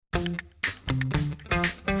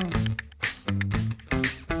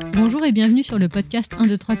Bonjour et bienvenue sur le podcast 1,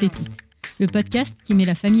 2, 3 Pépites, le podcast qui met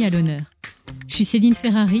la famille à l'honneur. Je suis Céline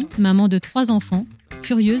Ferrari, maman de 3 enfants,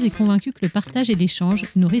 curieuse et convaincue que le partage et l'échange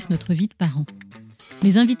nourrissent notre vie de parents.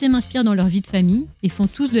 Mes invités m'inspirent dans leur vie de famille et font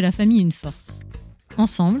tous de la famille une force.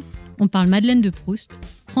 Ensemble, on parle Madeleine de Proust,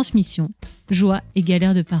 transmission, joie et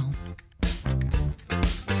galère de parents.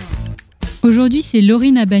 Aujourd'hui, c'est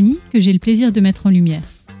Laurine Abani que j'ai le plaisir de mettre en lumière.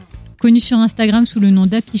 Connue sur Instagram sous le nom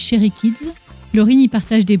d'Happy Cherry Kids, Laurine y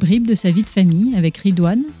partage des bribes de sa vie de famille avec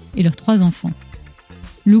Ridouane et leurs 3 enfants.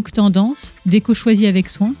 Look tendance, déco choisie avec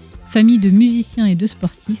soin, famille de musiciens et de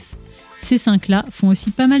sportifs, ces 5-là font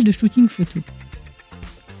aussi pas mal de shooting photo.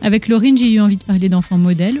 Avec Laurine, j'ai eu envie de parler d'enfants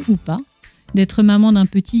modèles ou pas, d'être maman d'un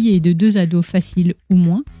petit et de 2 ados faciles ou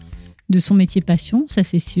moins, de son métier passion, ça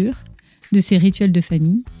c'est sûr, de ses rituels de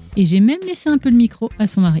famille, et j'ai même laissé un peu le micro à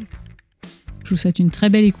son mari. Je vous souhaite une très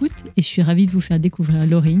belle écoute et je suis ravie de vous faire découvrir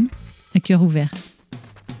Laurine, à cœur ouvert.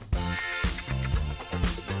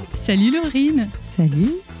 Salut Laurine. Salut.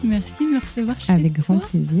 Merci de me recevoir chez Avec toi. grand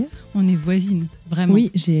plaisir. On est voisines, vraiment.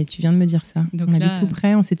 Oui, tu viens de me dire ça. Donc on là, habite tout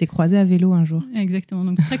près, on s'était croisés à vélo un jour. Exactement,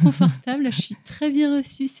 donc très confortable. Je suis très bien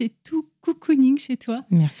reçue, c'est tout cocooning chez toi.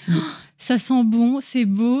 Merci. Ça sent bon, c'est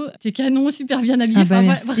beau, t'es canon, super bien habillée.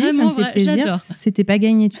 Merci, vraiment, ça me fait plaisir. j'adore. C'était pas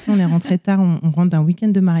gagné, tu sais, on est rentré tard, on rentre d'un week-end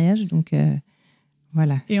de mariage, donc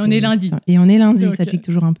voilà. Et on est lundi. Et on est lundi, Donc, ça pique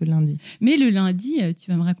toujours un peu le lundi. Mais le lundi, tu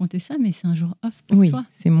vas me raconter ça, mais c'est un jour off pour toi. Oui,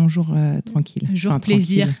 c'est mon jour tranquille. Jour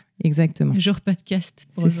plaisir. Tranquille. Exactement. Jour podcast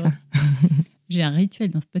pour C'est aujourd'hui. ça. J'ai un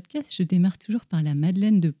rituel dans ce podcast, je démarre toujours par la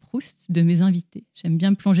Madeleine de Proust de mes invités. J'aime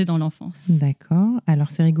bien me plonger dans l'enfance. D'accord.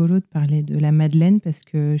 Alors, c'est rigolo de parler de la Madeleine parce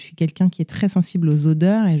que je suis quelqu'un qui est très sensible aux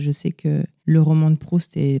odeurs et je sais que le roman de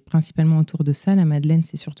Proust est principalement autour de ça. La Madeleine,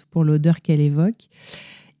 c'est surtout pour l'odeur qu'elle évoque.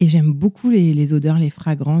 Et j'aime beaucoup les odeurs, les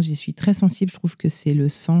fragrances. J'y suis très sensible. Je trouve que c'est le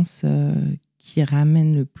sens qui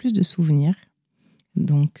ramène le plus de souvenirs.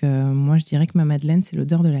 Donc, moi, je dirais que ma Madeleine, c'est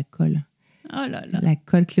l'odeur de la colle. Oh là là. La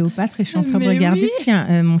colle Cléopâtre. Et je suis en train de Mais regarder. oui.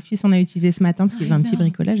 Tiens, mon fils en a utilisé ce matin parce qu'il faisait un petit Énorme.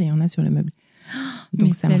 bricolage et il y en a sur le meuble. Donc,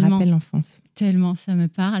 Mais ça me tellement. rappelle l'enfance. Tellement, ça me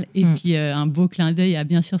parle. Et puis, un beau clin d'œil à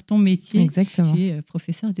bien sûr ton métier. Exactement. Tu es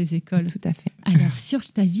professeur des écoles. Tout à fait. Alors, sur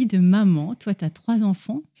ta vie de maman, toi, tu as 3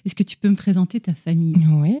 enfants. Est-ce que tu peux me présenter ta famille ?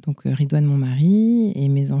 Oui, donc Ridouane, mon mari, et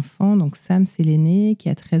mes enfants. Donc Sam, c'est l'aîné qui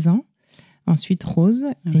a 13 ans. Ensuite, Rose,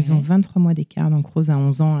 Ouais. ils ont 23 mois d'écart. Donc Rose a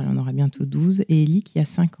 11 ans, elle en aura bientôt 12. Et Ellie qui a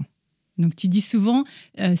 5 ans. Donc, tu dis souvent,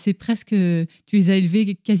 c'est presque, tu les as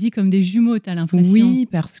élevés quasi comme des jumeaux, tu as l'impression. Oui,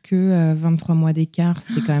 parce que 23 mois d'écart,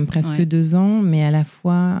 c'est quand même presque Ouais. 2 ans. Mais à la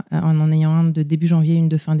fois, en ayant un de début janvier et une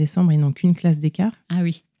de fin décembre, ils n'ont qu'une classe d'écart. Ah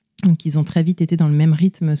oui, Donc ils ont très vite été dans le même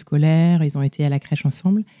rythme scolaire. Ils ont été à la crèche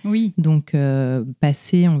ensemble. oui. Donc,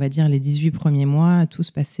 passé, on va dire, les 18 premiers mois, tout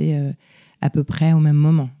se passait à peu près au même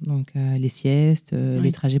moment. Donc, les siestes, Oui.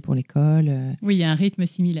 les trajets pour l'école. Oui, il y a un rythme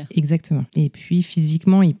similaire. Exactement. Et puis,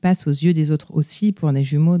 physiquement, ils passent aux yeux des autres aussi pour des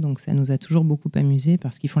jumeaux. Donc, ça nous a toujours beaucoup amusés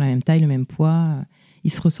parce qu'ils font la même taille, le même poids. Ils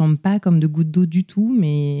ne se ressemblent pas comme 2 gouttes d'eau du tout.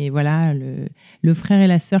 Mais voilà, le frère et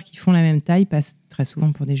la sœur qui font la même taille passent très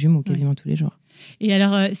souvent pour des jumeaux, quasiment tous les jours. Et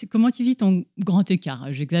alors, comment tu vis ton grand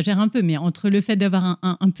écart ? J'exagère un peu, mais entre le fait d'avoir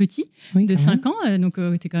un petit Oui, de quand 5 ans, donc tu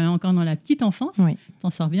es quand même encore dans la petite enfance, Oui. t'en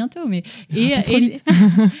sors bientôt, mais Pas trop vite.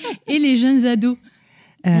 et les jeunes ados,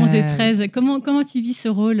 11 et Euh, 13, comment tu vis ce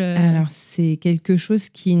rôle Alors, c'est quelque chose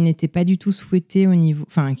qui n'était pas du tout souhaité au niveau...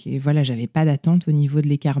 Enfin, voilà, j'avais pas d'attente au niveau de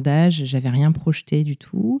l'écart d'âge. J'avais rien projeté du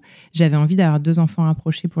tout. J'avais envie d'avoir 2 enfants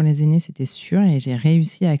rapprochés pour les aînés, c'était sûr. Et j'ai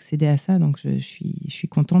réussi à accéder à ça. Donc, je suis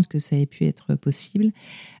contente que ça ait pu être possible.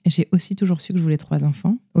 J'ai aussi toujours su que je voulais 3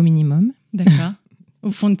 enfants, au minimum, D'accord.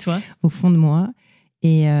 Au fond de toi. au fond de moi.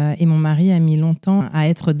 Et mon mari a mis longtemps à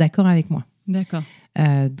être d'accord avec moi. D'accord.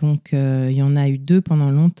 Donc, il y en a eu 2 pendant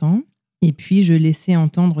longtemps. Et puis, je laissais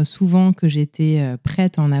entendre souvent que j'étais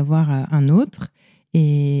prête à en avoir un autre.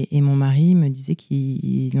 Et mon mari me disait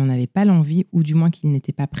qu'il n'en avait pas l'envie, ou du moins qu'il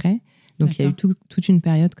n'était pas prêt. Donc, il y a eu toute une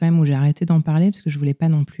période quand même où j'ai arrêté d'en parler parce que je ne voulais pas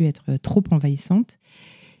non plus être trop envahissante.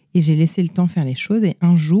 Et j'ai laissé le temps faire les choses. Et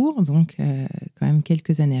un jour, donc quand même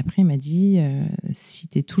quelques années après, il m'a dit « Si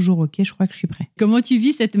tu es toujours OK, je crois que je suis prêt ». Comment tu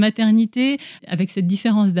vis cette maternité avec cette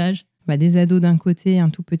différence d'âge ? Des ados d'un côté, un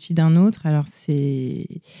tout petit d'un autre. Alors, c'est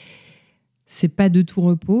pas de tout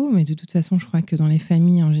repos, mais de toute façon, je crois que dans les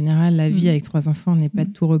familles, en général, la vie avec 3 enfants n'est pas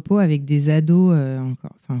de tout repos. Avec des ados,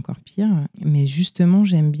 encore pire. Mais justement,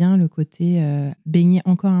 j'aime bien le côté baigner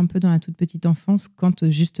encore un peu dans la toute petite enfance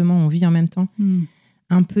quand, justement, on vit en même temps.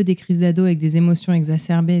 Un peu des crises d'ados avec des émotions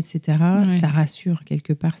exacerbées, etc. Ouais. Ça rassure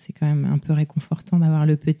quelque part. C'est quand même un peu réconfortant d'avoir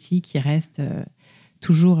le petit qui reste...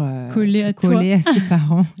 toujours collé à ses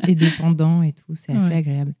parents et dépendant et tout. C'est assez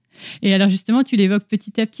agréable. Et alors justement, tu l'évoques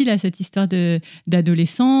petit à petit, là, cette histoire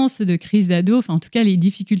d'adolescence, de crise d'ado, enfin en tout cas les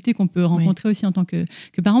difficultés qu'on peut rencontrer aussi en tant que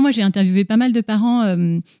parent. Moi, j'ai interviewé pas mal de parents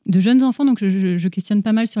de jeunes enfants, donc je questionne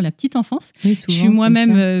pas mal sur la petite enfance. Oui, souvent, je suis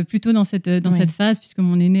moi-même plutôt dans cette phase, puisque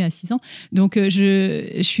mon aîné a 6 ans. Donc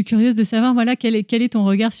je suis curieuse de savoir quel est ton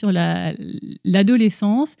regard sur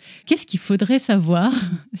l'adolescence. Qu'est-ce qu'il faudrait savoir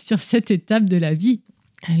sur cette étape de la vie ?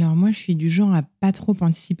 Alors moi, je suis du genre à pas trop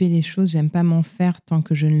anticiper les choses. J'aime pas m'en faire tant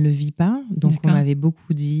que je ne le vis pas. Donc on m'avait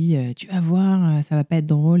beaucoup dit, tu vas voir, ça va pas être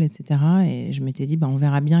drôle, etc. Et je m'étais dit, on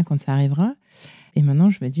verra bien quand ça arrivera. Et maintenant,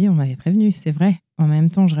 je me dis, on m'avait prévenu, c'est vrai. En même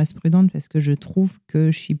temps, je reste prudente parce que je trouve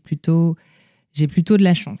que j'ai plutôt de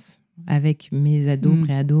la chance. Avec mes ados,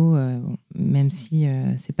 pré-ados, même si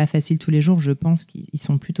c'est pas facile tous les jours, je pense qu'ils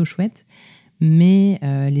sont plutôt chouettes. Mais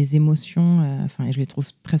les émotions, je les trouve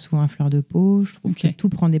très souvent à fleur de peau. Je trouve que tout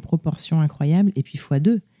prend des proportions incroyables. Et puis,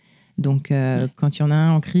 x2. Donc, quand il y en a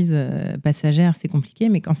un en crise passagère, c'est compliqué.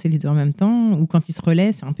 Mais quand c'est les deux en même temps, ou quand ils se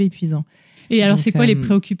relaient, c'est un peu épuisant. Et alors, c'est quoi les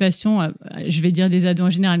préoccupations, je vais dire des ados en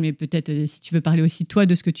général, mais peut-être si tu veux parler aussi, toi,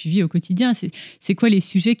 de ce que tu vis au quotidien, c'est quoi les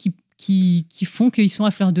sujets qui font qu'ils sont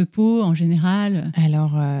à fleur de peau en général?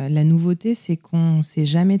 Alors, la nouveauté, c'est qu'on ne s'est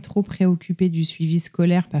jamais trop préoccupé du suivi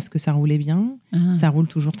scolaire parce que ça roulait bien. Ça roule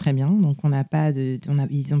toujours très bien. Donc,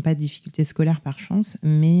 ils n'ont pas de difficultés scolaires par chance.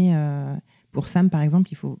 Mais pour Sam, par exemple,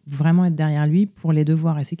 il faut vraiment être derrière lui pour les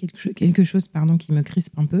devoirs. Et c'est quelque chose qui me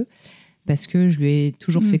crispe un peu parce que je lui ai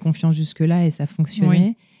toujours fait confiance jusque-là et ça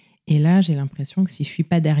fonctionnait. Oui. Et là, j'ai l'impression que si je ne suis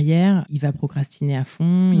pas derrière, il va procrastiner à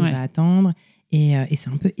fond, il va attendre. Et c'est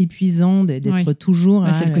un peu épuisant d'être toujours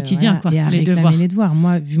c'est le quotidien, et à réclamer les devoirs.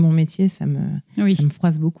 Moi, vu mon métier, ça me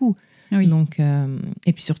froisse beaucoup. Oui. Donc,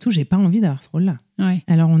 et puis surtout, j'ai pas envie d'avoir ce rôle-là. Oui.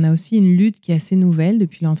 Alors, on a aussi une lutte qui est assez nouvelle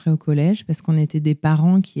depuis l'entrée au collège, parce qu'on était des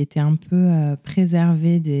parents qui étaient un peu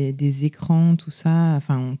préservés des écrans, tout ça.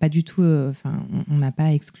 Enfin, pas du tout. On n'a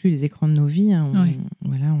pas exclu les écrans de nos vies. Hein.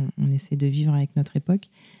 On essaie de vivre avec notre époque.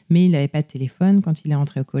 Mais il n'avait pas de téléphone. Quand il est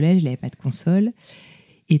entré au collège, il n'avait pas de console.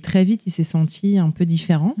 Et très vite, il s'est senti un peu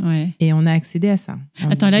différent. Ouais. Et on a accédé à ça.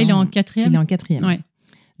 Attends, là, il est en 4e ? Il est en 4e. Ouais.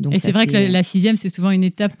 Donc, et c'est vrai que la 6e, c'est souvent une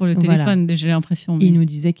étape pour le téléphone, j'ai l'impression. Mais... Il nous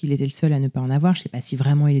disait qu'il était le seul à ne pas en avoir. Je ne sais pas si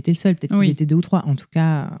vraiment il était le seul. Peut-être qu'ils étaient 2 ou 3. En tout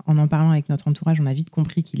cas, en parlant avec notre entourage, on a vite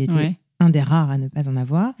compris qu'il était un des rares à ne pas en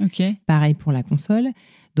avoir. Okay. Pareil pour la console.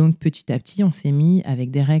 Donc, petit à petit, on s'est mis, avec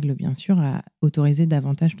des règles, bien sûr, à autoriser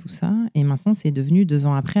davantage tout ça. Et maintenant, c'est devenu 2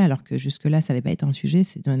 ans après, alors que jusque-là, ça n'avait pas été un sujet.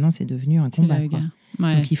 Maintenant, c'est devenu un combat.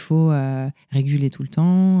 Ouais. Donc, il faut réguler tout le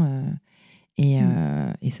temps. Et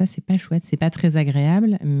ça, c'est pas chouette. C'est pas très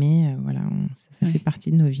agréable, mais ça fait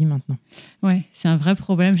partie de nos vies maintenant. Ouais, c'est un vrai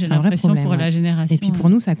problème, j'ai l'impression, pour la génération. Et puis, pour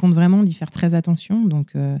nous, ça compte vraiment d'y faire très attention.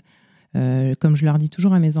 Donc... comme je leur dis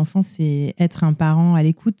toujours à mes enfants, c'est être un parent à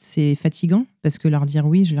l'écoute, c'est fatigant parce que leur dire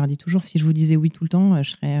oui, je leur dis toujours, si je vous disais oui tout le temps,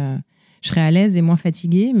 je serais à l'aise et moins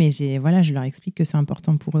fatiguée, mais je leur explique que c'est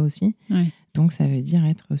important pour eux aussi. Ouais. Donc ça veut dire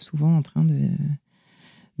être souvent en train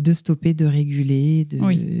de stopper, de réguler, de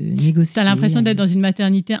négocier. Tu as l'impression d'être dans une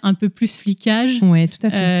maternité un peu plus flicage, tout à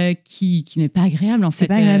fait. Qui n'est pas agréable en fait. C'est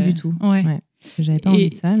pas agréable du tout. Ouais. J'avais pas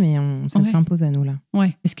envie de ça, mais ça s'impose à nous là.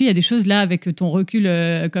 Ouais. Est-ce qu'il y a des choses là, avec ton recul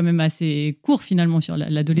quand même assez court finalement sur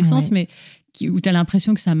l'adolescence, mais où tu as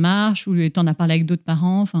l'impression que ça marche, ou tu en as parlé avec d'autres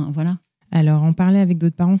parents, enfin voilà. Alors, en parler avec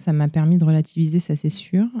d'autres parents, ça m'a permis de relativiser, ça c'est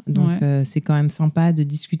sûr. Donc, c'est quand même sympa de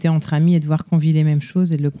discuter entre amis et de voir qu'on vit les mêmes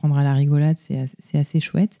choses et de le prendre à la rigolade, c'est assez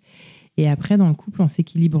chouette. Et après, dans le couple, on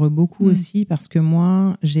s'équilibre beaucoup aussi parce que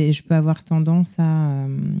moi, je peux avoir tendance à...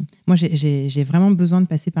 moi, j'ai vraiment besoin de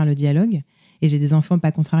passer par le dialogue. Et j'ai des enfants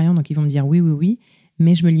pas contrariants, donc ils vont me dire oui,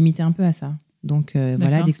 mais je me limitais un peu à ça. Donc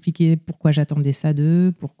d'expliquer pourquoi j'attendais ça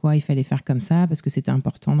d'eux, pourquoi il fallait faire comme ça, parce que c'était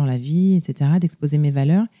important dans la vie, etc., d'exposer mes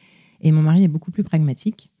valeurs. Et mon mari est beaucoup plus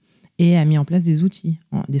pragmatique et a mis en place des outils,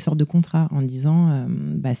 des sortes de contrats, en disant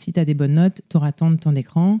si tu as des bonnes notes, tu auras tant de temps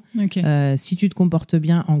d'écran. Okay. Si tu te comportes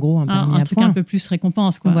bien, en gros, un permis à truc point. Un peu plus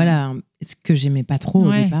récompense, quoi. Voilà, ce que j'aimais pas trop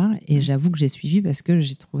au départ. Et j'avoue que j'ai suivi parce que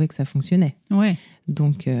j'ai trouvé que ça fonctionnait. Ouais.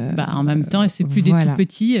 Donc, en même temps, c'est plus des tout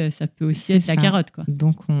petits, ça peut aussi être la carotte, quoi.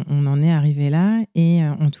 Donc, on en est arrivé là. Et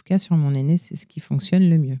en tout cas, sur mon aîné, c'est ce qui fonctionne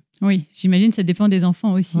le mieux. Oui, j'imagine que ça dépend des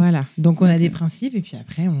enfants aussi. Voilà, donc on a des principes et puis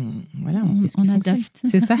après, on fait ce qui fonctionne. Adapte.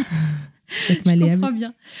 C'est ça. Je comprends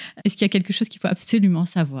bien. Est-ce qu'il y a quelque chose qu'il faut absolument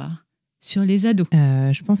savoir sur les ados ?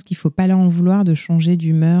 Je pense qu'il ne faut pas leur en vouloir de changer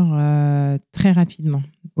d'humeur très rapidement.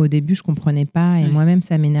 Au début, je ne comprenais pas et moi-même,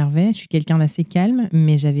 ça m'énervait. Je suis quelqu'un d'assez calme,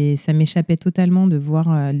 mais ça m'échappait totalement de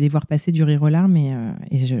les voir passer du rire aux larmes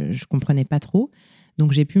et je ne comprenais pas trop.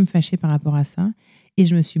 Donc, j'ai pu me fâcher par rapport à ça. Et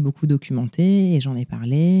je me suis beaucoup documentée et j'en ai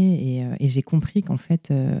parlé. Et j'ai compris qu'en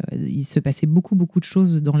fait, il se passait beaucoup, beaucoup de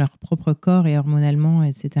choses dans leur propre corps et hormonalement,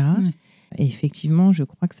 etc. Et effectivement, je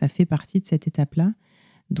crois que ça fait partie de cette étape-là.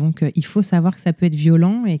 Donc, il faut savoir que ça peut être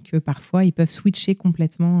violent et que parfois, ils peuvent switcher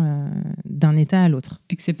complètement d'un état à l'autre.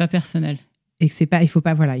 Et que c'est pas personnel. Et que c'est pas, il faut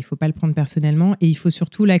pas le prendre personnellement. Et il faut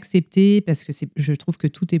surtout l'accepter parce que je trouve que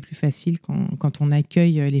tout est plus facile quand on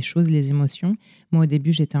accueille les choses, les émotions. Moi, au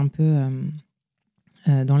début, j'étais un peu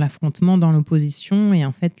dans l'affrontement, dans l'opposition. Et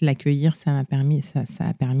en fait, l'accueillir, ça a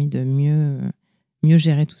permis de mieux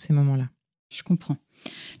gérer tous ces moments-là. Je comprends.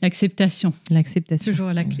 L'acceptation.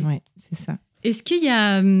 Toujours la clé. Oui, c'est ça. Est-ce qu'il y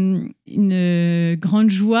a une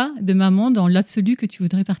grande joie de maman dans l'absolu que tu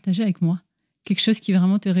voudrais partager avec moi ? Quelque chose qui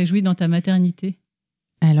vraiment te réjouit dans ta maternité ?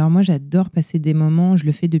 Alors moi, j'adore passer des moments. Je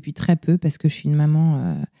le fais depuis très peu parce que je suis une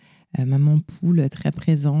maman poule très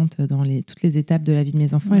présente dans toutes les étapes de la vie de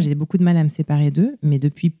mes enfants. Ouais. Et j'ai beaucoup de mal à me séparer d'eux. Mais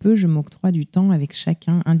depuis peu, je m'octroie du temps avec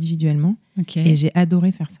chacun individuellement. Okay. Et j'ai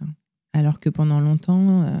adoré faire ça. Alors que pendant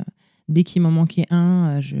longtemps... dès qu'il m'en manquait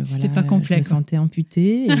un, je me sentais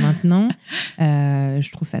amputée. Et maintenant,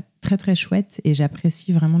 je trouve ça très, très chouette et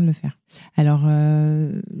j'apprécie vraiment de le faire. Alors,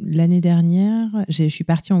 l'année dernière, je suis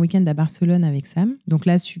partie en week-end à Barcelone avec Sam. Donc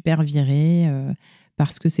là, super virée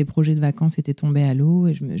parce que ses projets de vacances étaient tombés à l'eau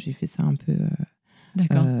et j'ai fait ça un peu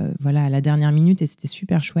à la dernière minute et c'était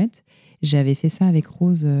super chouette. J'avais fait ça avec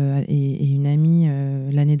Rose et une amie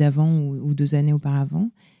l'année d'avant ou 2 années auparavant.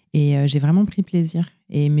 Et j'ai vraiment pris plaisir.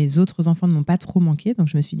 Et mes autres enfants ne m'ont pas trop manqué, donc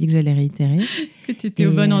je me suis dit que j'allais réitérer. Que tu étais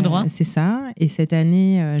au bon endroit. C'est ça. Et cette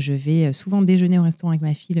année, je vais souvent déjeuner au restaurant avec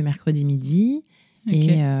ma fille le mercredi midi.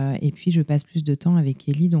 Okay. Et puis, je passe plus de temps avec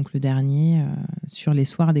Ellie, donc le dernier, sur les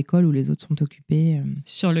soirs d'école où les autres sont occupés.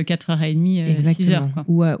 Sur le 4h30, 6h.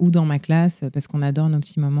 Quoi. Ou dans ma classe, parce qu'on adore nos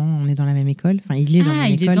petits moments. On est dans la même école. Enfin, il est dans mon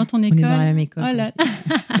école. Il est dans ton école. On est dans la même école. Oh là.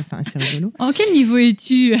 C'est rigolo. En quel niveau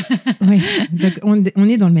es-tu ? Oui, donc on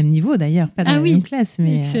est dans le même niveau d'ailleurs, pas dans la même classe.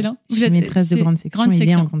 Mais excellent. Je suis maîtresse de grande section. Il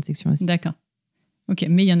est en grande section aussi. D'accord. Ok,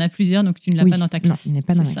 mais il y en a plusieurs, donc tu ne l'as pas dans ta classe. Non, il n'est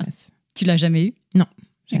pas dans ma classe. Tu l'as jamais eu ? Non.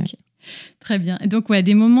 Jamais. Okay. Très bien. Donc,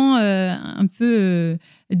 des moments un peu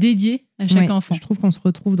dédiés à chaque enfant. Je trouve qu'on se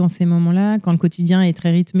retrouve dans ces moments-là, quand le quotidien est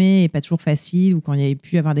très rythmé et pas toujours facile, ou quand il y a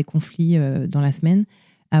pu avoir des conflits dans la semaine.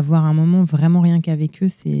 Avoir un moment vraiment rien qu'avec eux,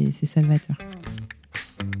 c'est salvateur.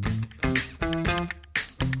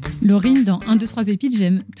 Laurine, dans 1, 2, 3 pépites,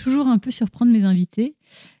 j'aime toujours un peu surprendre mes invités.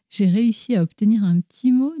 J'ai réussi à obtenir un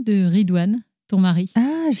petit mot de Ridouane, ton mari.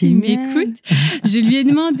 Ah, qui m'écoute. Je lui ai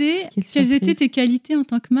demandé quelles étaient tes qualités en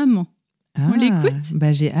tant que maman. On l'écoute ?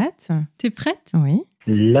 J'ai hâte. T'es prête ? Oui.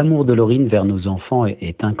 L'amour de Laurine vers nos enfants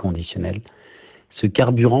est inconditionnel. Ce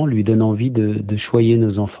carburant lui donne envie de choyer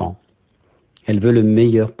nos enfants. Elle veut le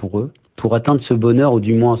meilleur pour eux. Pour atteindre ce bonheur, ou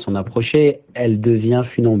du moins s'en approcher, elle devient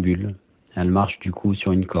funambule. Elle marche du coup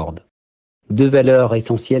sur une corde. 2 valeurs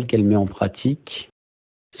essentielles qu'elle met en pratique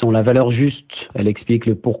sont la valeur juste. Elle explique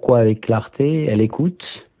le pourquoi avec clarté, elle écoute,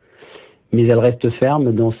 mais elle reste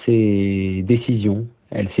ferme dans ses décisions.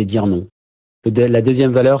 Elle sait dire non. La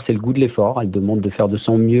deuxième valeur, c'est le goût de l'effort. Elle demande de faire de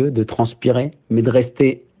son mieux, de transpirer, mais de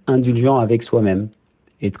rester indulgent avec soi-même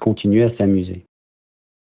et de continuer à s'amuser.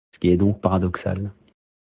 Ce qui est donc paradoxal.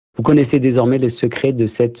 Vous connaissez désormais le secret de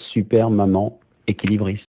cette super maman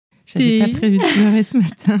équilibriste. J'avais pas prévu de pleurer ce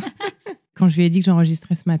matin. Quand je lui ai dit que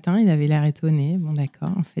j'enregistrais ce matin, il avait l'air étonné. Bon,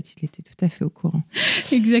 d'accord. En fait, il était tout à fait au courant.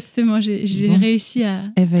 Exactement. J'ai réussi à...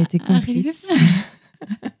 Eve a été complice.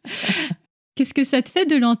 Qu'est-ce que ça te fait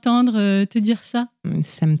de l'entendre te dire ça ?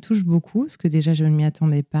 Ça me touche beaucoup, parce que déjà, je ne m'y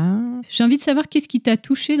attendais pas. J'ai envie de savoir qu'est-ce qui t'a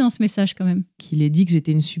touché dans ce message, quand même. Qu'il ait dit que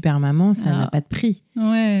j'étais une super maman, ça n'a pas de prix.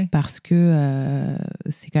 Ouais. Parce que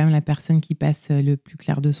c'est quand même la personne qui passe le plus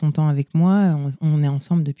clair de son temps avec moi. On est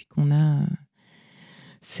ensemble depuis qu'on a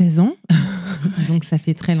 16 ans, donc ça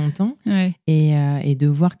fait très longtemps. Ouais. Et de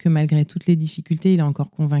voir que malgré toutes les difficultés, il est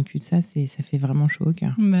encore convaincu de ça, ça fait vraiment chaud au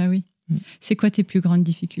cœur. Bah oui. C'est quoi tes plus grandes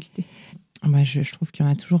difficultés ? Je trouve qu'il y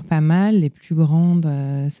en a toujours pas mal. Les plus grandes,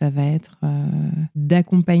 ça va être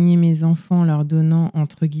d'accompagner mes enfants en leur donnant,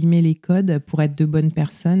 entre guillemets, les codes pour être de bonnes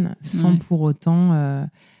personnes, sans pour autant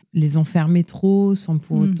les enfermer trop, sans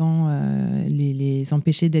pour autant les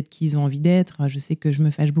empêcher d'être qui ils ont envie d'être. Je sais que je me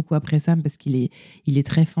fâche beaucoup après ça parce qu'il est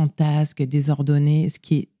très fantasque, désordonné, ce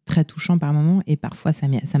qui est très touchant par moments et parfois ça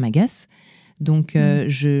m'agace. Donc,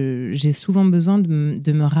 j'ai souvent besoin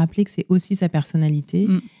de me rappeler que c'est aussi sa personnalité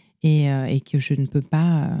et que je ne peux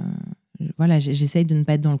pas... j'essaye de ne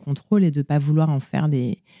pas être dans le contrôle et de ne pas vouloir en faire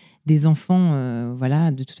des enfants.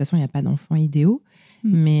 De toute façon, il n'y a pas d'enfants idéaux.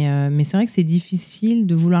 Mais c'est vrai que c'est difficile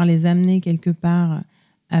de vouloir les amener quelque part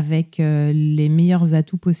avec les meilleurs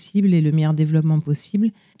atouts possibles et le meilleur développement possible,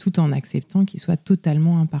 tout en acceptant qu'il soit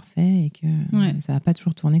totalement imparfait et que ça va pas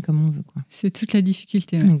toujours tourner comme on veut, quoi. C'est toute la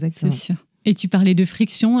difficulté, Exactement. C'est sûr. Et tu parlais de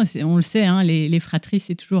friction, on le sait, hein, les fratries,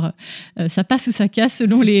 c'est toujours ça passe ou ça casse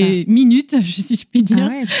selon les minutes, si je puis dire.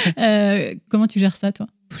 Comment tu gères ça, toi ?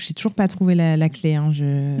 J'ai toujours pas trouvé la clé. Hein.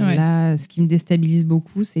 Là, ce qui me déstabilise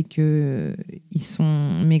beaucoup, c'est que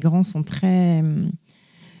mes grands sont très...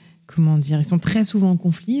 Comment dire ? Ils sont très souvent en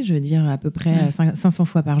conflit, je veux dire à peu près 500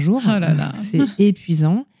 fois par jour. Oh là là. C'est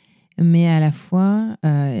épuisant, mais à la fois,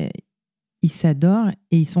 ils s'adorent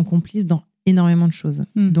et ils sont complices dans énormément de choses.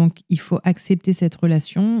 Donc, il faut accepter cette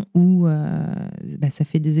relation où ça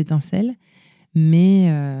fait des étincelles, mais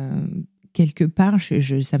quelque part,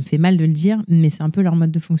 ça me fait mal de le dire, mais c'est un peu leur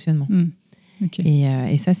mode de fonctionnement. Okay.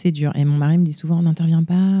 Et ça, c'est dur. Et mon mari me dit souvent, on n'intervient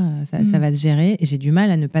pas, ça va se gérer. Et j'ai du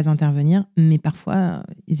mal à ne pas intervenir, mais parfois,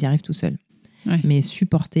 ils y arrivent tout seuls. Mais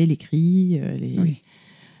supporter les cris,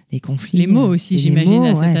 les conflits. Les mots aussi, j'imagine,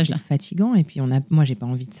 à cet âge-là. C'est fatigant. Et puis, moi, j'ai pas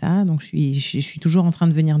envie de ça. Donc, je suis toujours en train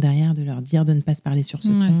de venir derrière, de leur dire de ne pas se parler sur ce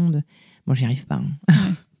ton. Bon, j'y arrive pas.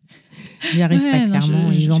 Hein. J'y arrive pas,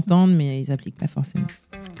 clairement. Ils entendent, mais ils n'appliquent pas forcément.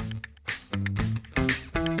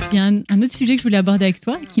 Il y a un autre sujet que je voulais aborder avec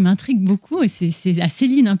toi, qui m'intrigue beaucoup, et c'est à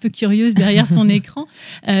Céline, un peu curieuse derrière son écran.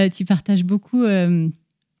 Tu partages beaucoup...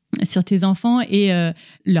 sur tes enfants et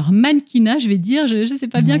leur mannequinat, je vais dire, je ne sais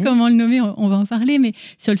pas bien comment le nommer, on va en parler, mais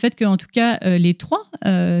sur le fait qu'en tout cas, les trois,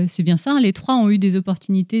 c'est bien ça, les trois ont eu des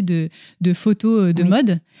opportunités de photos de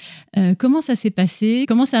mode. Comment ça s'est passé ?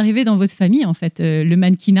 Comment c'est arrivé dans votre famille, en fait, le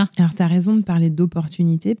mannequinat ? Alors, tu as raison de parler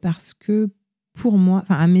d'opportunités parce que pour moi,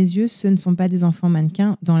 à mes yeux, ce ne sont pas des enfants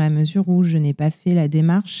mannequins dans la mesure où je n'ai pas fait la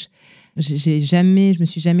démarche. Je me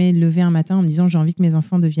suis jamais levée un matin en me disant j'ai envie que mes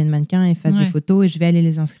enfants deviennent mannequins et fassent des photos et je vais aller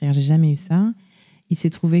les inscrire. J'ai jamais eu ça. Il s'est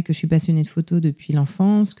trouvé que je suis passionnée de photos depuis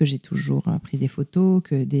l'enfance, que j'ai toujours pris des photos,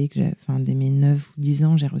 que dès mes 9 ou 10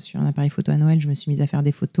 ans, j'ai reçu un appareil photo à Noël, je me suis mise à faire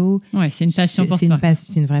des photos. Ouais, c'est une passion pour toi.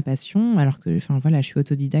 C'est une vraie passion, alors que je suis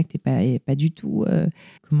autodidacte et pas du tout,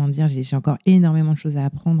 j'ai encore énormément de choses à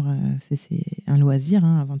apprendre. C'est un loisir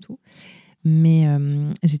avant tout. Mais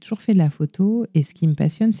j'ai toujours fait de la photo et ce qui me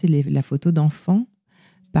passionne, c'est la photo d'enfants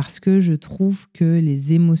parce que je trouve que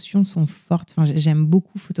les émotions sont fortes. J'aime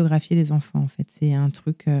beaucoup photographier les enfants, en fait. C'est un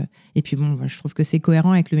truc... Et puis, je trouve que c'est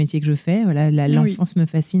cohérent avec le métier que je fais. Voilà, l'enfance me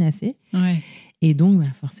fascine assez. Ouais. Et donc,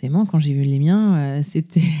 forcément, quand j'ai vu les miens,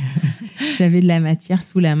 j'avais de la matière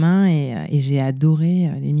sous la main et j'ai adoré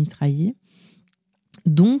les mitrailler.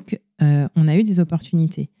 Donc, on a eu des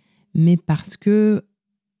opportunités. Mais parce que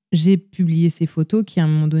j'ai publié ces photos qui, à un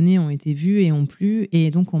moment donné, ont été vues et ont plu.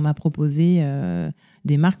 Et donc, on m'a proposé...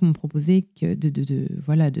 des marques m'ont proposé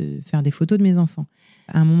de faire des photos de mes enfants.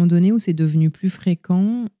 À un moment donné où c'est devenu plus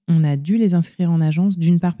fréquent, on a dû les inscrire en agence,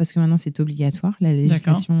 d'une part parce que maintenant c'est obligatoire, la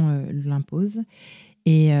législation l'impose,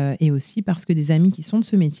 et aussi parce que des amis qui sont de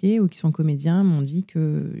ce métier ou qui sont comédiens m'ont dit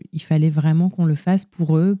qu'il fallait vraiment qu'on le fasse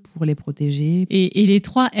pour eux, pour les protéger. Et les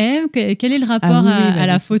trois aiment. Quel est le rapport à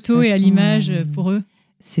la photo et à l'image pour eux ?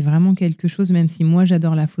 C'est vraiment quelque chose, même si moi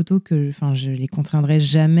j'adore la photo, que je les contraindrai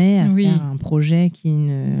jamais à faire un projet qui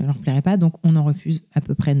ne leur plairait pas. Donc on en refuse à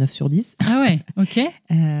peu près 9 sur 10. Ah ouais, ok.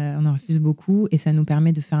 On en refuse beaucoup et ça nous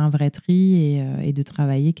permet de faire un vrai tri et de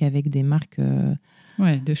travailler qu'avec des marques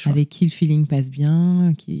de choix. Avec qui le feeling passe bien,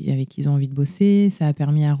 avec qui ils ont envie de bosser. Ça a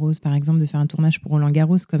permis à Rose, par exemple, de faire un tournage pour Roland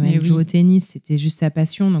Garros. Comme elle joue au tennis, c'était juste sa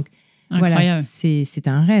passion. Donc voilà,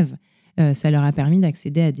 c'était un rêve. Ça leur a permis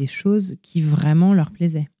d'accéder à des choses qui vraiment leur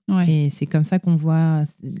plaisaient. Ouais. Et c'est comme ça qu'on voit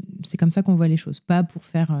les choses. Pas pour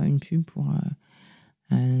faire une pub pour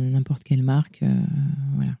n'importe quelle marque.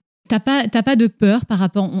 Voilà. T'as pas de peur par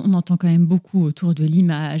rapport... On entend quand même beaucoup autour de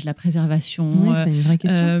l'image, la préservation. Oui, c'est une vraie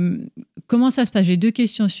question. Comment ça se passe ? J'ai 2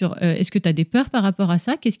 questions sur... est-ce que tu as des peurs par rapport à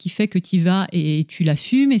ça ? Qu'est-ce qui fait que tu y vas et tu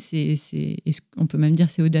l'assumes ? On peut même dire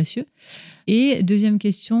c'est audacieux. Et deuxième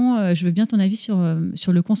question, je veux bien ton avis sur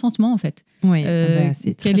le consentement, en fait. Oui,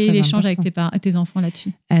 c'est très, quel est très l'échange important. avec tes enfants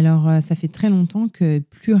là-dessus ? Alors, ça fait très longtemps que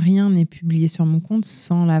plus rien n'est publié sur mon compte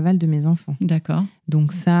sans l'aval de mes enfants. D'accord.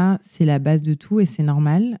 Donc ça, c'est la base de tout et c'est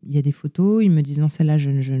normal. Il y a des photos, ils me disent non, celle-là, je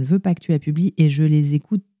ne veux pas que tu la publies et je les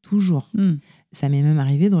écoute toujours. Ça m'est même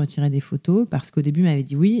arrivé de retirer des photos parce qu'au début, ils m'avaient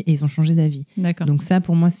dit oui et ils ont changé d'avis. D'accord. Donc ça,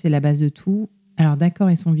 pour moi, c'est la base de tout. Alors d'accord,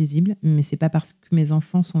 ils sont visibles, mais c'est pas parce que mes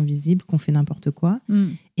enfants sont visibles qu'on fait n'importe quoi.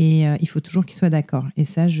 Et il faut toujours qu'ils soient d'accord. Et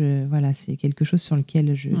ça, c'est quelque chose sur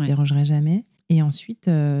lequel je ne dérogerai jamais. Et ensuite,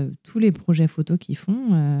 tous les projets photos qu'ils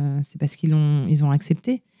font, c'est parce qu'ils ont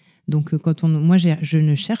accepté. Donc, moi, je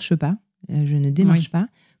ne cherche pas, je ne démarche pas.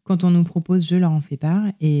 Quand on nous propose, je leur en fais part.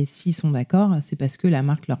 Et s'ils sont d'accord, c'est parce que la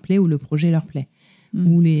marque leur plaît ou le projet leur plaît.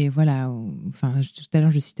 Ou tout à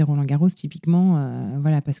l'heure, je citais Roland Garros, typiquement,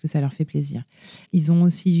 parce que ça leur fait plaisir. Ils ont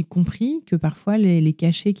aussi compris que parfois, les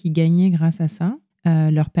cachets qu'ils gagnaient grâce à ça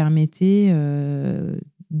leur permettaient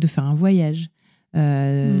de faire un voyage,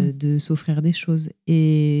 de s'offrir des choses.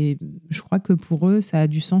 Et je crois que pour eux, ça a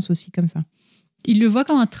du sens aussi comme ça. Ils le voient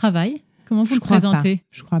comme un travail ? Comment vous le présentez ?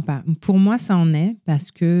 Je crois pas. Pour moi, ça en est,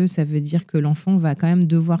 parce que ça veut dire que l'enfant va quand même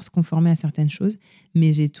devoir se conformer à certaines choses.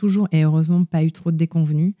 Mais j'ai toujours, et heureusement, pas eu trop de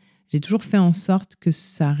déconvenues. J'ai toujours fait en sorte que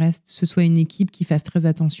ce soit une équipe qui fasse très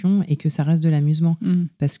attention et que ça reste de l'amusement.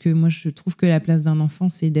 Parce que moi, je trouve que la place d'un enfant,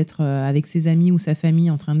 c'est d'être avec ses amis ou sa famille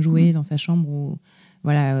en train de jouer dans sa chambre ou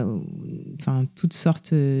toutes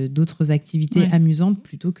sortes d'autres activités amusantes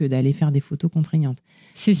plutôt que d'aller faire des photos contraignantes.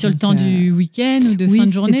 C'est sur le temps du week-end ou de fin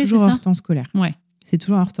de journée, c'est toujours hors temps scolaire. Ouais. C'est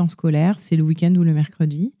toujours hors temps scolaire, c'est le week-end ou le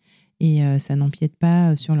mercredi. Et ça n'empiète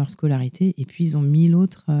pas sur leur scolarité. Et puis, ils ont 1000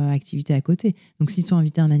 autres activités à côté. Donc, s'ils sont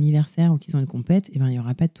invités à un anniversaire ou qu'ils ont une compète, il n'y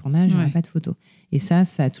aura pas de tournage, il n'y aura pas de photos. Et ça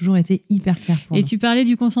a toujours été hyper clair pour nous. Et tu parlais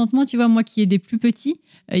du consentement, tu vois, moi qui ai des plus petits,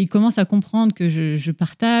 ils commencent à comprendre que je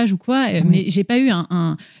partage ou quoi, mais j'ai pas eu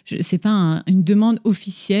c'est pas une demande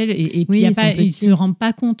officielle et puis ils ne se rendent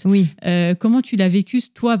pas compte. Oui. Comment tu l'as vécu,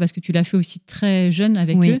 toi, parce que tu l'as fait aussi très jeune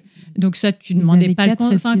avec eux. Donc ça, tu ne demandais pas le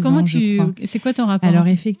compte. C'est quoi ton rapport ? Alors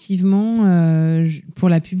effectivement, pour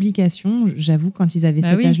la publication, j'avoue, quand ils avaient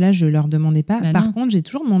cet âge-là, je leur demandais pas. Par contre, j'ai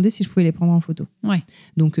toujours demandé si je pouvais les prendre en photo. Ouais.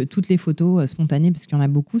 Donc toutes les photos spontanées, parce qu'il y en a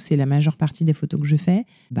beaucoup, c'est la majeure partie des photos que je fais.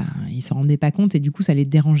 Ils s'en rendaient pas compte et du coup, ça les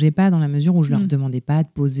dérangeait pas dans la mesure où je leur demandais pas de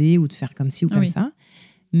poser ou de faire comme ci ou comme ça.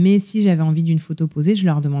 Mais si j'avais envie d'une photo posée, je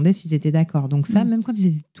leur demandais s'ils étaient d'accord. Donc ça, même quand ils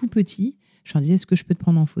étaient tout petits, je leur disais, est-ce que je peux te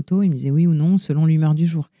prendre en photo ? Ils me disaient oui ou non, selon l'humeur du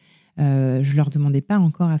jour. Je leur demandais pas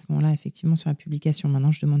encore à ce moment-là, effectivement, sur la publication.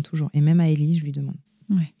 Maintenant, je demande toujours. Et même à Élie, je lui demande.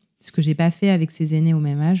 Ouais. Ce que j'ai pas fait avec ses aînés au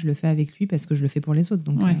même âge, je le fais avec lui parce que je le fais pour les autres.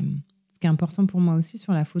 Donc, ce qui est important pour moi aussi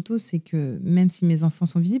sur la photo, c'est que même si mes enfants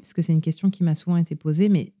sont visibles, parce que c'est une question qui m'a souvent été posée,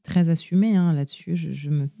 mais très assumée là-dessus, je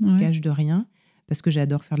me cache de rien, parce que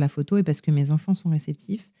j'adore faire de la photo et parce que mes enfants sont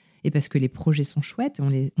réceptifs et parce que les projets sont chouettes, on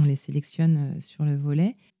les sélectionne sur le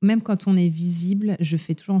volet. Même quand on est visible, je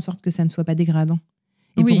fais toujours en sorte que ça ne soit pas dégradant.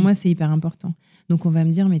 Et pour moi, c'est hyper important. Donc, on va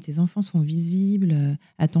me dire, mais tes enfants sont visibles,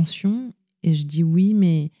 attention. Et je dis oui,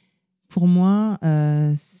 mais pour moi, ils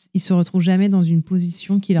ne se retrouvent jamais dans une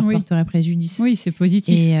position qui leur porterait préjudice. Oui, c'est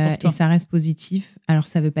positif pour toi. Et ça reste positif. Alors,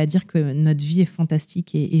 ça ne veut pas dire que notre vie est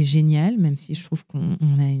fantastique et géniale, même si je trouve qu'on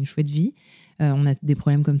a une chouette vie. On a des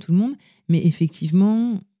problèmes comme tout le monde. Mais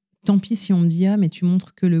effectivement, tant pis si on me dit « Ah, mais tu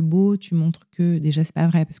montres que le beau, tu montres que… » Déjà, c'est pas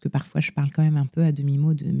vrai, parce que parfois, je parle quand même un peu à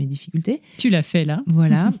demi-mot de mes difficultés. Tu l'as fait, là.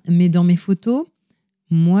 Voilà. Mais dans mes photos,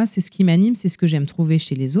 moi, c'est ce qui m'anime, c'est ce que j'aime trouver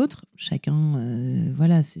chez les autres. Chacun,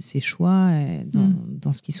 c'est ses choix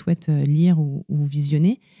dans ce qu'il souhaite lire ou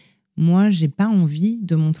visionner. Moi, j'ai pas envie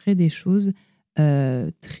de montrer des choses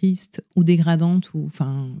tristes ou dégradantes.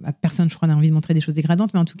 Personne, je crois, n'a envie de montrer des choses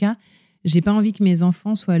dégradantes, mais en tout cas… J'ai pas envie que mes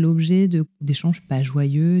enfants soient l'objet d'échanges pas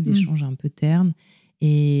joyeux, d'échanges un peu ternes.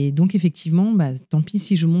 Et donc, effectivement, tant pis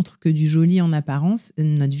si je montre que du joli en apparence.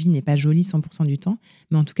 Notre vie n'est pas jolie 100% du temps.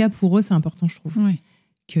 Mais en tout cas, pour eux, c'est important, je trouve,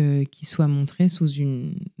 qu'ils soient montrés sous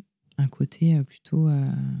un côté plutôt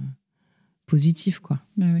positif, quoi.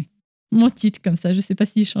 Mon titre, comme ça, je sais pas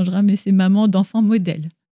s'il changera, mais c'est Maman d'enfant modèle.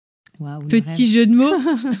 Wow, petit jeu de mots.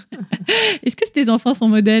 Est-ce que tes enfants sont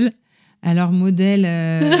modèles ? Alors,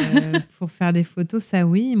 modèle pour faire des photos, ça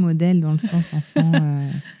oui. Modèle dans le sens enfant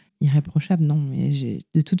irréprochable, non. Mais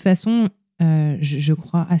de toute façon, je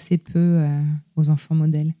crois assez peu aux enfants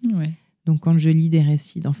modèles. Ouais. Donc, quand je lis des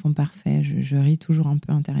récits d'enfants parfaits, je ris toujours un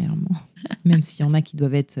peu intérieurement. Même s'il y en a qui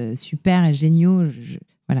doivent être super et géniaux, je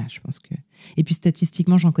pense que… Et puis,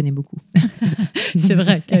 statistiquement, j'en connais beaucoup. C'est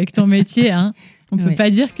vrai qu'avec ton métier, on ne peut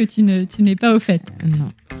pas dire que tu n'es pas au fait.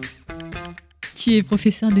 Non. Tu es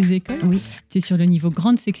professeur des écoles. Oui. Tu es sur le niveau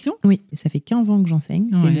grande section. Oui, ça fait 15 ans que j'enseigne.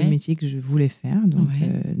 C'est le métier que je voulais faire. Donc,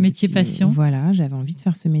 métier passion. Voilà, j'avais envie de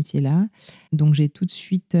faire ce métier-là. Donc, j'ai tout de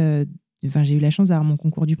suite… j'ai eu la chance d'avoir mon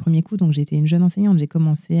concours du premier coup. Donc, j'étais une jeune enseignante. J'ai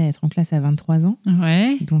commencé à être en classe à 23 ans.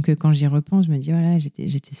 Ouais. Donc, quand j'y repense, je me dis, voilà, j'étais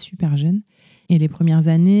super jeune. Et les premières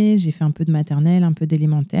années, j'ai fait un peu de maternelle, un peu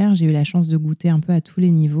d'élémentaire. J'ai eu la chance de goûter un peu à tous les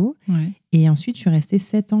niveaux. Ouais. Et ensuite, je suis restée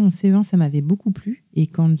 7 ans en CE1. Ça m'avait beaucoup plu. Et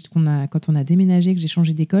quand on a déménagé, que j'ai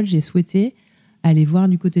changé d'école, j'ai souhaité aller voir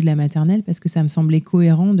du côté de la maternelle parce que ça me semblait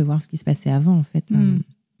cohérent de voir ce qui se passait avant, en fait.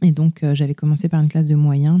 Et donc, j'avais commencé par une classe de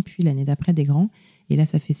moyens, puis l'année d'après des grands. Et là,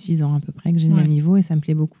 ça fait 6 ans à peu près que j'ai le même niveau et ça me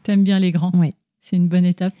plaît beaucoup. T'aimes bien les grands ? Oui. C'est une bonne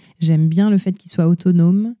étape. J'aime bien le fait qu'ils soient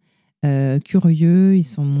autonomes. curieux, ils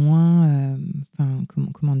sont moins...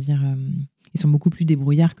 comment dire ils sont beaucoup plus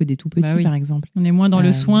débrouillards que des tout petits, par exemple. On est moins dans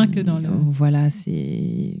le soin que dans le... Voilà,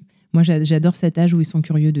 moi, j'adore cet âge où ils sont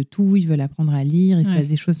curieux de tout, ils veulent apprendre à lire, il se passe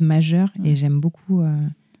des choses majeures et j'aime beaucoup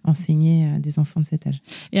enseigner à des enfants de cet âge.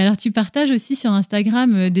 Et alors, tu partages aussi sur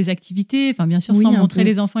Instagram des activités, bien sûr, sans montrer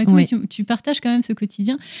les enfants et tout, mais tu partages quand même ce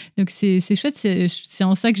quotidien. Donc, c'est chouette. C'est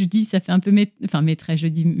en ça que je dis, ça fait un peu maîtresse. Je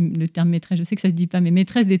dis le terme maîtresse, je sais que ça ne se dit pas, mais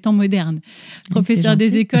maîtresse des temps modernes. Professeur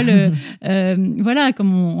des écoles, voilà,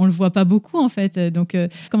 comme on ne le voit pas beaucoup, en fait. Donc,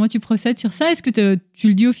 comment tu procèdes sur ça? Est-ce que tu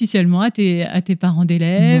le dis officiellement à tes parents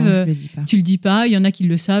d'élèves? Non, je ne le dis pas. Tu le dis pas? Il y en a qui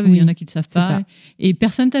le savent, il y en a qui ne le savent pas. Ça. Et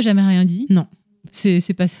personne ne t'a jamais rien dit? Non.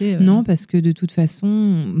 C'est passé. Non, parce que de toute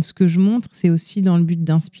façon, ce que je montre, c'est aussi dans le but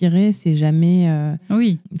d'inspirer. C'est jamais.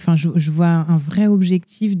 Oui. Enfin, je vois un vrai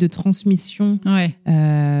objectif de transmission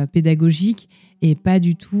pédagogique et pas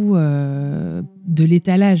du tout de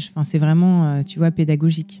l'étalage. Enfin, c'est vraiment, tu vois,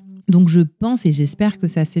 pédagogique. Donc, je pense et j'espère que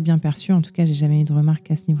c'est assez bien perçu. En tout cas, j'ai jamais eu de remarques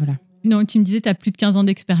à ce niveau-là. Donc, tu me disais, tu as plus de 15 ans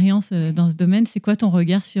d'expérience dans ce domaine. C'est quoi ton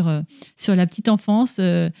regard sur la petite enfance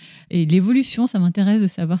et l'évolution? Ça m'intéresse de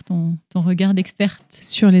savoir ton regard d'experte.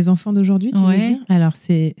 Sur les enfants d'aujourd'hui, tu veux dire? Alors,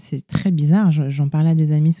 c'est très bizarre. J'en parlais à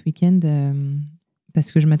des amis ce week-end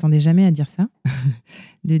parce que je ne m'attendais jamais à dire ça.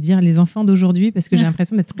 De dire les enfants d'aujourd'hui, parce que j'ai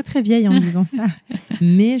l'impression d'être très, très vieille en disant ça.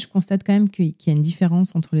 Mais je constate quand même qu'il y a une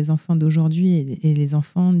différence entre les enfants d'aujourd'hui et les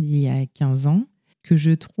enfants d'il y a 15 ans que je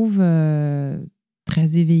trouve...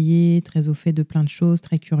 très éveillés, très au fait de plein de choses,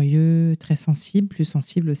 très curieux, très sensibles, plus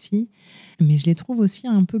sensibles aussi. Mais je les trouve aussi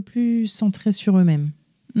un peu plus centrés sur eux-mêmes.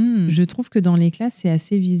 Je trouve que dans les classes, c'est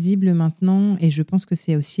assez visible maintenant et je pense que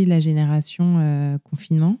c'est aussi la génération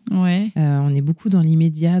confinement. On est beaucoup dans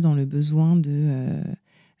l'immédiat, dans le besoin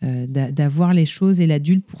d'avoir les choses et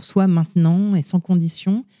l'adulte pour soi maintenant et sans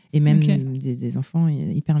condition. Et même des enfants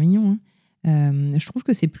hyper mignons, je trouve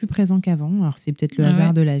que c'est plus présent qu'avant. Alors, c'est peut-être le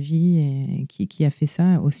hasard de la vie qui a fait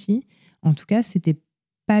ça aussi. En tout cas, c'était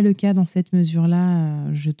pas le cas dans cette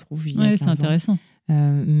mesure-là, je trouve. C'est intéressant.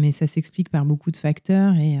 Mais ça s'explique par beaucoup de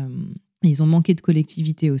facteurs et ils ont manqué de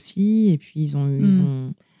collectivité aussi. Et puis, ils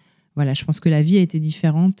ont voilà, je pense que la vie a été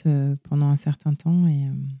différente pendant un certain temps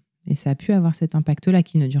et ça a pu avoir cet impact-là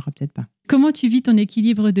qui ne durera peut-être pas. Comment tu vis ton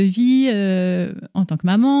équilibre de vie en tant que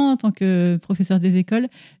maman, en tant que professeur des écoles?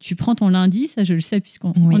 Tu prends ton lundi, ça je le sais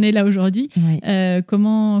puisqu'on est là aujourd'hui.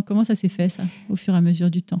 Comment ça s'est fait ça, au fur et à mesure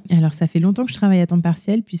du temps? Alors ça fait longtemps que je travaille à temps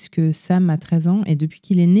partiel puisque Sam a 13 ans et depuis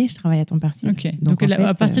qu'il est né, je travaille à temps partiel. Donc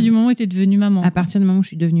à partir du moment où tu es devenue maman? À partir du moment où je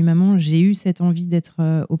suis devenue maman, j'ai eu cette envie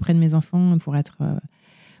d'être auprès de mes enfants pour être...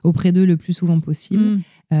 auprès d'eux le plus souvent possible.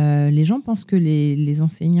 Les gens pensent que les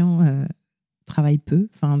enseignants travaillent peu.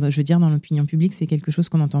 Enfin, je veux dire, dans l'opinion publique, c'est quelque chose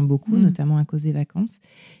qu'on entend beaucoup, notamment à cause des vacances.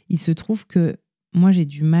 Il se trouve que moi, j'ai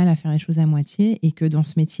du mal à faire les choses à moitié et que dans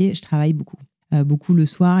ce métier, je travaille beaucoup. Beaucoup le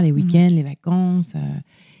soir, les week-ends, les vacances.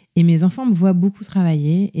 Et mes enfants me voient beaucoup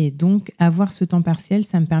travailler. Et donc, avoir ce temps partiel,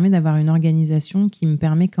 ça me permet d'avoir une organisation qui me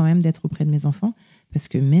permet quand même d'être auprès de mes enfants. Parce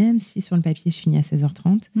que même si sur le papier, je finis à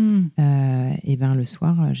 16h30, et ben le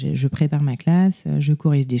soir, je prépare ma classe, je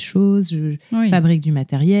corrige des choses, je fabrique du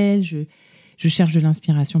matériel, je cherche de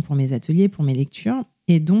l'inspiration pour mes ateliers, pour mes lectures.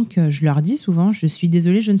 Et donc, je leur dis souvent, je suis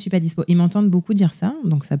désolée, je ne suis pas dispo. Ils m'entendent beaucoup dire ça,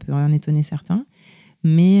 donc ça peut en étonner certains.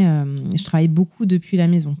 Mais je travaille beaucoup depuis la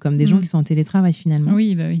maison, comme des gens qui sont en télétravail finalement.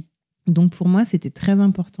 Oui, bah oui. Donc pour moi, c'était très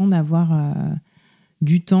important d'avoir...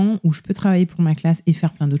 du temps où je peux travailler pour ma classe et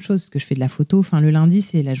faire plein d'autres choses, parce que je fais de la photo. Enfin, le lundi,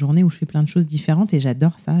 c'est la journée où je fais plein de choses différentes et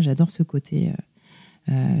j'adore ça, j'adore ce côté.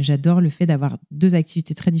 J'adore le fait d'avoir 2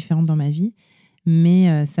 activités très différentes dans ma vie,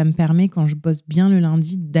 mais ça me permet, quand je bosse bien le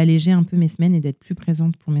lundi, d'alléger un peu mes semaines et d'être plus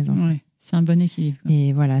présente pour mes enfants. Ouais, c'est un bon équilibre.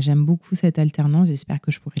 Et voilà, j'aime beaucoup cette alternance, j'espère que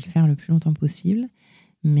je pourrai le faire le plus longtemps possible.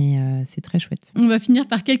 Mais c'est très chouette. On va finir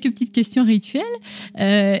par quelques petites questions rituelles.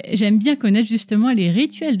 J'aime bien connaître justement les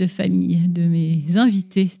rituels de famille de mes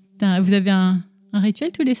invités. Vous avez un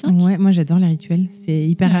rituel tous les 5? Ouais, moi j'adore les rituels. C'est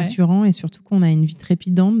hyper rassurant et surtout qu'on a une vie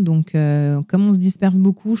trépidante. Donc comme on se disperse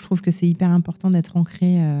beaucoup, je trouve que c'est hyper important d'être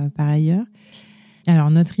ancré par ailleurs.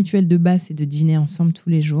 Alors, notre rituel de base, c'est de dîner ensemble tous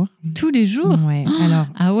les jours. Tous les jours? Ouais.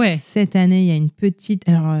 Alors, cette année, il y a une petite...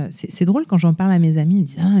 Alors, c'est drôle quand j'en parle à mes amis, ils me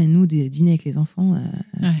disent « Ah, nous, dîner avec les enfants,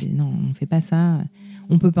 non, on ne fait pas ça.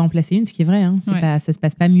 On ne peut pas en placer une », ce qui est vrai. Hein. Ça ne se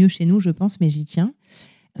passe pas mieux chez nous, je pense, mais j'y tiens.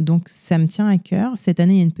 Donc, ça me tient à cœur. Cette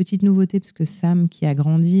année, il y a une petite nouveauté, parce que Sam, qui a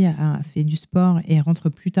grandi, a fait du sport et rentre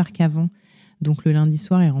plus tard qu'avant. Donc le lundi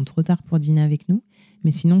soir, elle rentre trop tard pour dîner avec nous.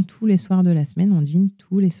 Mais sinon, tous les soirs de la semaine, on dîne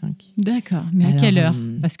tous les 5. D'accord. Mais à quelle heure ?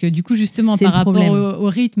 Parce que du coup, justement, par rapport au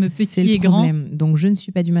rythme petit et grand... Donc, je ne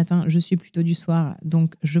suis pas du matin, je suis plutôt du soir.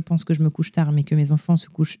 Donc, je pense que je me couche tard, mais que mes enfants se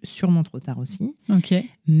couchent sûrement trop tard aussi. Ok.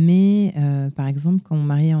 Mais, par exemple, quand mon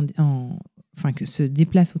mari que se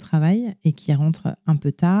déplace au travail et qu'il rentre un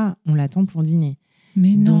peu tard, on l'attend pour dîner.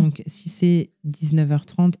 Mais non. Donc, si c'est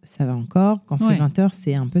 19h30, ça va encore. Quand c'est 20h,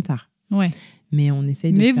 c'est un peu tard. Ouais. Mais on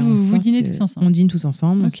essaye de faire en sorte. Mais vous dînez tous ensemble. On dîne tous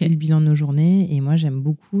ensemble, on fait le bilan de nos journées. Et moi, j'aime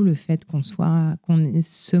beaucoup le fait qu'on ait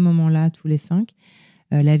ce moment-là tous les 5.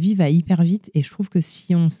 La vie va hyper vite. Et je trouve que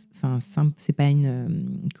si on... c'est pas une...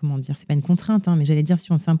 comment dire ? C'est pas une contrainte, hein, mais j'allais dire,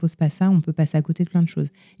 si on s'impose pas ça, on peut passer à côté de plein de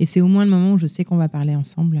choses. Et c'est au moins le moment où je sais qu'on va parler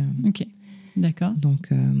ensemble. Ok, d'accord.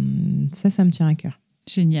 Donc, ça me tient à cœur.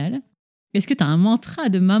 Génial. Est-ce que tu as un mantra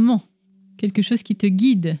de maman ? Quelque chose qui te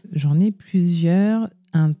guide ? J'en ai plusieurs.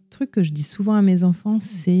 Un truc que je dis souvent à mes enfants,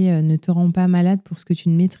 c'est ne te rends pas malade pour ce que tu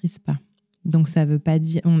ne maîtrises pas. Donc, ça veut pas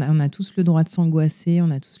dire... On a tous le droit de s'angoisser,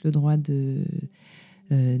 on a tous le droit de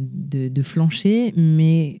flancher,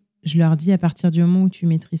 mais je leur dis, à partir du moment où tu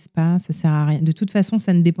maîtrises pas, ça sert à rien. De toute façon,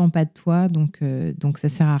 ça ne dépend pas de toi, donc ça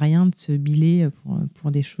sert à rien de se biler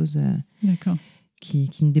pour des choses qui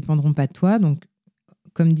ne dépendront pas de toi. Donc,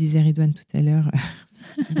 comme disait Ridouane tout à l'heure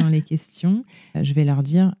dans les questions, je vais leur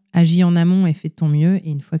dire, agis en amont et fais de ton mieux. Et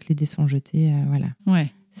une fois que les dés sont jetés, voilà.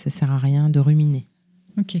 Ouais. Ça sert à rien de ruminer.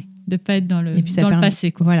 Ok, de pas être dans le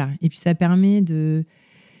passé, quoi. Voilà. Et puis ça permet de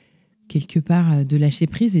quelque part de lâcher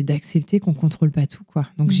prise et d'accepter qu'on contrôle pas tout, quoi.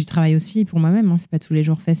 Donc j'y travaille aussi pour moi-même. Hein. C'est pas tous les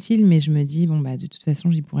jours facile, mais je me dis de toute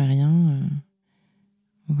façon j'y pourrais rien.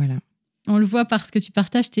 Voilà. On le voit parce que tu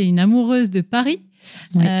partages, tu es une amoureuse de Paris.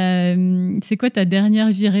 Ouais. C'est quoi ta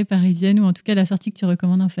dernière virée parisienne, ou en tout cas la sortie que tu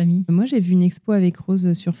recommandes en famille ? Moi, j'ai vu une expo avec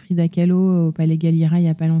Rose sur Frida Kahlo au Palais Galliera il n'y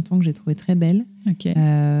a pas longtemps, que j'ai trouvé très belle. Okay.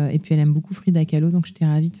 Et puis elle aime beaucoup Frida Kahlo, donc j'étais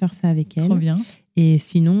ravie de faire ça avec elle. Trop bien. Et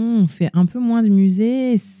sinon, on fait un peu moins de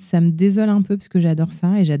musées. Ça me désole un peu parce que j'adore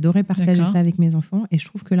ça et j'adorais partager ça avec mes enfants. Et je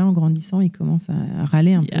trouve que là, en grandissant, ils commencent à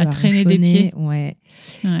râler un peu, à traîner des pieds. Ouais.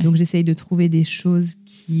 Donc j'essaye de trouver des choses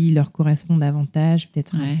qui leur correspondent davantage,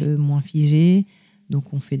 peut-être un peu moins figées.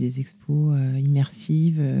 Donc, on fait des expos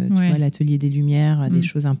immersives, tu vois, l'atelier des Lumières, des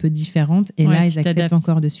choses un peu différentes. Et là, ils acceptent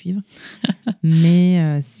encore de suivre.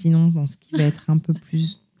 Mais sinon, dans ce qui va être un peu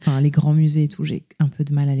plus... Enfin, les grands musées et tout, j'ai un peu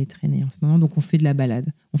de mal à les traîner en ce moment. Donc, on fait de la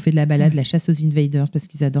balade. On fait de la balade, la chasse aux invaders, parce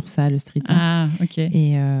qu'ils adorent ça, le street art. Ah, ok.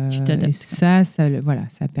 Et tu t'adaptes. Ça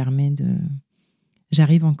permet de...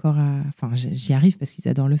 J'arrive encore à... Enfin, j'y arrive parce qu'ils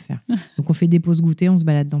adorent le faire. Donc, on fait des pauses goûter, on se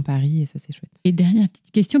balade dans Paris et ça, c'est chouette. Et dernière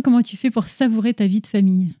petite question, comment tu fais pour savourer ta vie de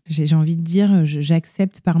famille ? J'ai envie de dire,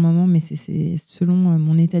 j'accepte par moments, mais c'est selon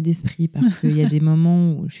mon état d'esprit. Parce qu'il y a des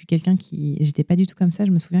moments où je suis quelqu'un qui... J'étais pas du tout comme ça.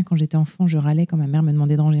 Je me souviens, quand j'étais enfant, je râlais quand ma mère me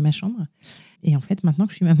demandait de ranger ma chambre. Et en fait, maintenant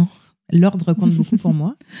que je suis maman, l'ordre compte beaucoup pour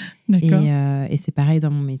moi. Et c'est pareil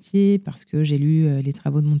dans mon métier, parce que j'ai lu les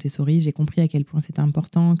travaux de Montessori, j'ai compris à quel point c'était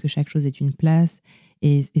important, que chaque chose ait une place,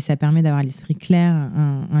 et ça permet d'avoir l'esprit clair,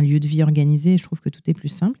 un lieu de vie organisé. Je trouve que tout est plus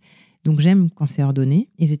simple. Donc j'aime quand c'est ordonné,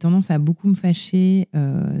 et j'ai tendance à beaucoup me fâcher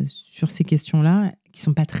sur ces questions-là, qui ne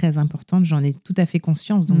sont pas très importantes. J'en ai tout à fait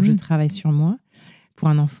conscience, donc je travaille sur moi. Pour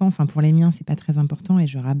un enfant, enfin pour les miens, c'est pas très important, et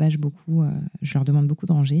je rabâche beaucoup, je leur demande beaucoup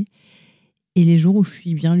de ranger. Et les jours où je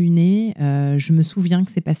suis bien lunée, je me souviens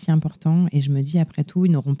que c'est pas si important, et je me dis, après tout,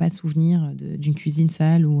 ils n'auront pas souvenir d'une cuisine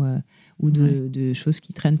sale ou de choses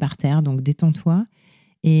qui traînent par terre, donc détends-toi.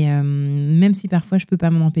 Et même si parfois je peux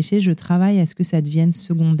pas m'en empêcher, je travaille à ce que ça devienne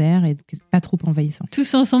secondaire et pas trop envahissant.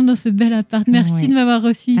 Tous ensemble dans ce bel appart. Merci de m'avoir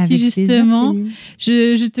reçue ici, justement. Plaisir,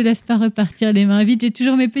 je te laisse pas repartir les mains vides. J'ai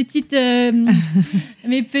toujours mes petites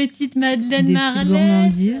Madeleine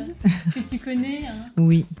Marlène que tu connais. Hein.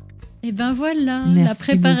 Oui. Et ben voilà, merci la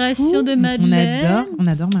préparation beaucoup. De Madeleine. On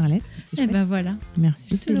adore Marlette. Et ben voilà.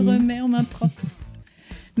 Merci. Je te le remets en main propre.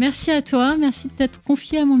 Merci à toi, merci de t'être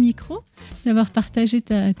confiée à mon micro, d'avoir partagé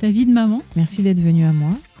ta vie de maman. Merci d'être venue à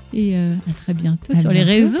moi. Et à très bientôt sur les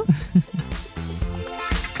réseaux.